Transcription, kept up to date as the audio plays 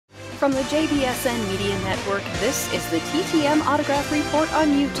From the JBSN Media Network, this is the TTM Autograph Report on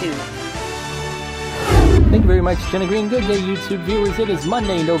YouTube. Thank you very much, Jenna Green. Good day, YouTube viewers. It is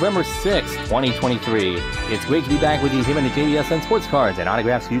Monday, November 6th, 2023. It's great to be back with you here on the JBSN Sports Cards and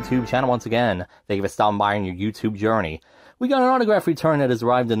Autographs YouTube channel once again. Thank you for stopping by on your YouTube journey. We got an autograph return that has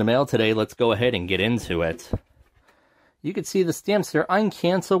arrived in the mail today. Let's go ahead and get into it. You can see the stamps there.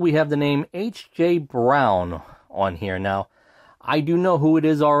 Uncanceled. We have the name H.J. Brown on here. Now, I do know who it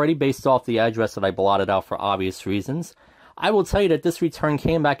is already based off the address that I blotted out for obvious reasons. I will tell you that this return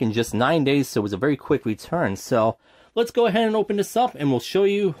came back in just 9 days, so it was a very quick return. So let's go ahead and open this up, and we'll show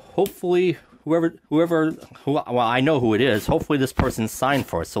you, hopefully, well, I know who it is. Hopefully this person's signed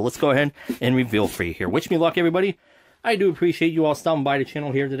for us. So let's go ahead and reveal for you here. Wish me luck, everybody. I do appreciate you all stopping by the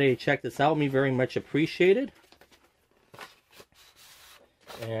channel here today to check this out. Me very much appreciated.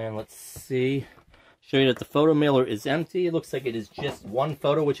 And let's see. Show you that the photo mailer is empty. It looks like it is just one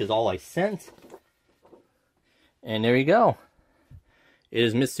photo, which is all I sent. And there you go. It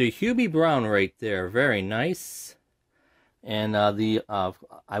is Mr. Hubie Brown right there. Very nice. And I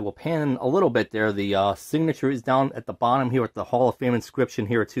will pan a little bit there. The signature is down at the bottom here with the Hall of Fame inscription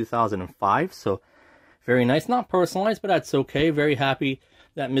here at 2005. So very nice. Not personalized, but that's okay. Very happy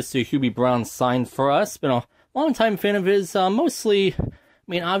that Mr. Hubie Brown signed for us. Been a long-time fan of his. Mostly,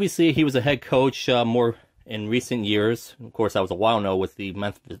 I mean, obviously he was a head coach more in recent years. Of course, that was a while ago with the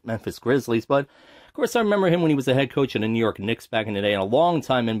Memphis Grizzlies. But, of course, I remember him when he was a head coach in the New York Knicks back in the day. And a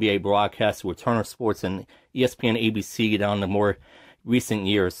long-time NBA broadcaster with Turner Sports and ESPN ABC down the more recent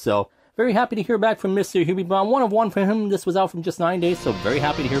years. So, very happy to hear back from Mr. Hubie Brown. One of one for him. This was out from just 9 days, so very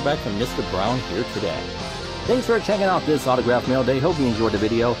happy to hear back from Mr. Brown here today. Thanks for checking out this Autograph Mail Day. Hope you enjoyed the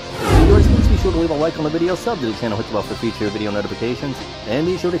video. If you enjoyed, please be sure to leave a like on the video, sub to the channel, hit the bell for future video notifications, and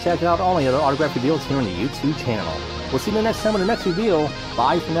be sure to check out all the other autograph reveals here on the YouTube channel. We'll see you next time with the next reveal.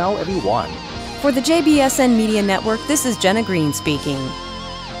 Bye for now, everyone. For the JBSN Media Network, this is Jenna Green speaking.